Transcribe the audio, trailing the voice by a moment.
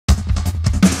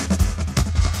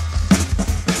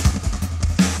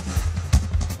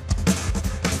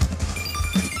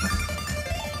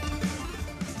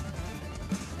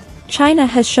China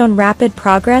has shown rapid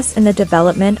progress in the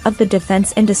development of the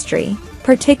defense industry,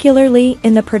 particularly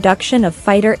in the production of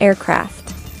fighter aircraft.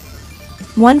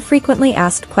 One frequently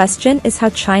asked question is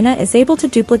how China is able to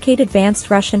duplicate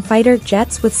advanced Russian fighter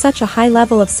jets with such a high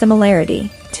level of similarity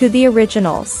to the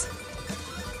originals.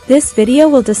 This video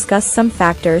will discuss some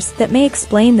factors that may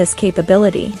explain this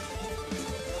capability.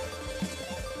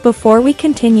 Before we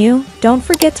continue, don't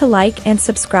forget to like and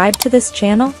subscribe to this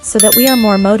channel so that we are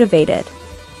more motivated.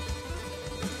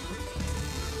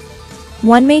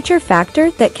 One major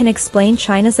factor that can explain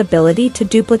China's ability to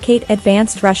duplicate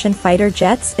advanced Russian fighter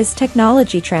jets is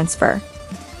technology transfer.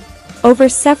 Over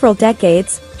several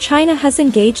decades, China has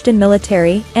engaged in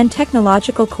military and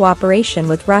technological cooperation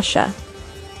with Russia.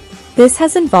 This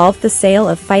has involved the sale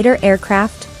of fighter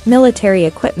aircraft, military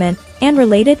equipment, and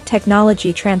related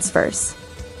technology transfers.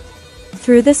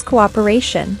 Through this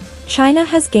cooperation, China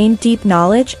has gained deep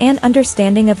knowledge and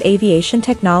understanding of aviation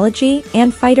technology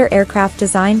and fighter aircraft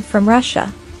design from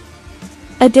Russia.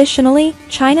 Additionally,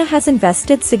 China has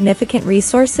invested significant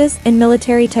resources in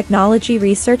military technology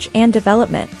research and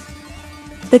development.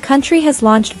 The country has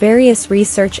launched various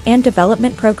research and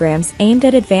development programs aimed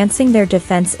at advancing their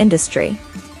defense industry.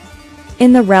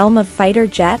 In the realm of fighter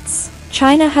jets,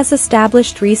 China has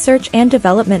established research and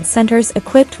development centers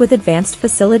equipped with advanced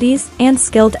facilities and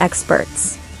skilled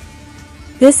experts.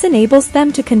 This enables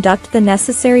them to conduct the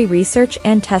necessary research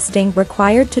and testing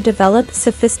required to develop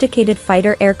sophisticated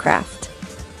fighter aircraft.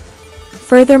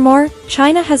 Furthermore,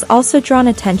 China has also drawn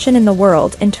attention in the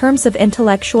world in terms of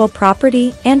intellectual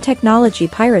property and technology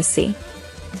piracy.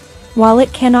 While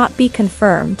it cannot be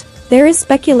confirmed, there is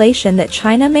speculation that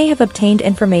China may have obtained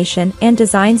information and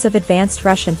designs of advanced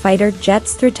Russian fighter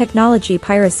jets through technology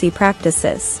piracy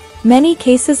practices. Many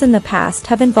cases in the past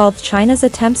have involved China's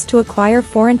attempts to acquire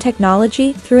foreign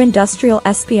technology through industrial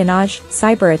espionage,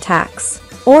 cyber attacks,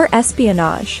 or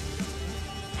espionage.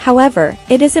 However,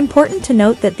 it is important to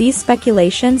note that these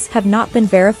speculations have not been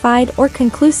verified or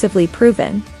conclusively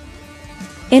proven.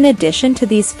 In addition to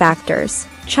these factors,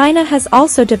 China has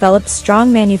also developed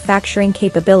strong manufacturing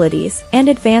capabilities and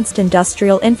advanced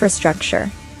industrial infrastructure.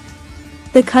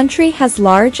 The country has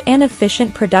large and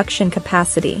efficient production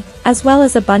capacity, as well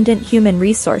as abundant human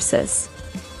resources.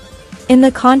 In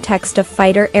the context of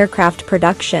fighter aircraft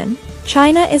production,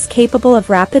 China is capable of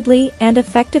rapidly and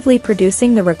effectively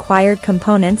producing the required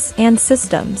components and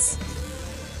systems.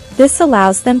 This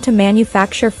allows them to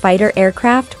manufacture fighter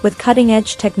aircraft with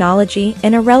cutting-edge technology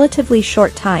in a relatively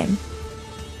short time.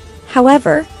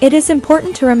 However, it is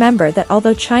important to remember that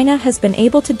although China has been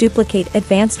able to duplicate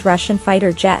advanced Russian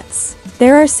fighter jets,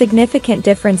 there are significant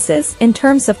differences in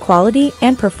terms of quality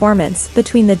and performance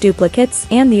between the duplicates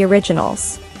and the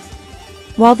originals.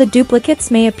 While the duplicates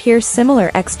may appear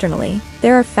similar externally,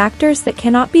 there are factors that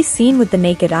cannot be seen with the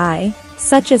naked eye,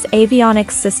 such as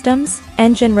avionics systems,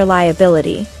 engine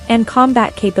reliability, and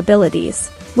combat capabilities,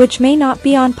 which may not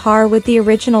be on par with the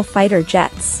original fighter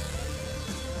jets.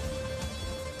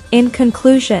 In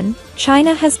conclusion,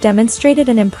 China has demonstrated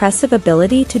an impressive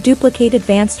ability to duplicate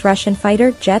advanced Russian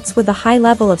fighter jets with a high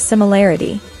level of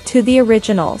similarity to the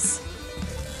originals.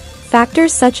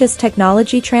 Factors such as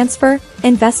technology transfer,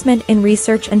 investment in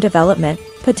research and development,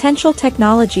 potential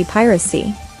technology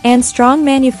piracy, and strong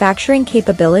manufacturing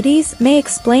capabilities may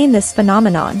explain this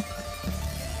phenomenon.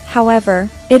 However,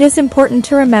 it is important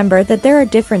to remember that there are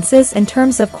differences in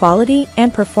terms of quality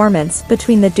and performance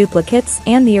between the duplicates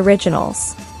and the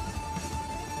originals.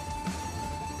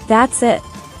 That's it.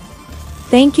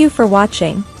 Thank you for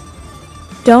watching.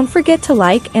 Don't forget to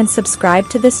like and subscribe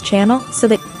to this channel so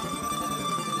that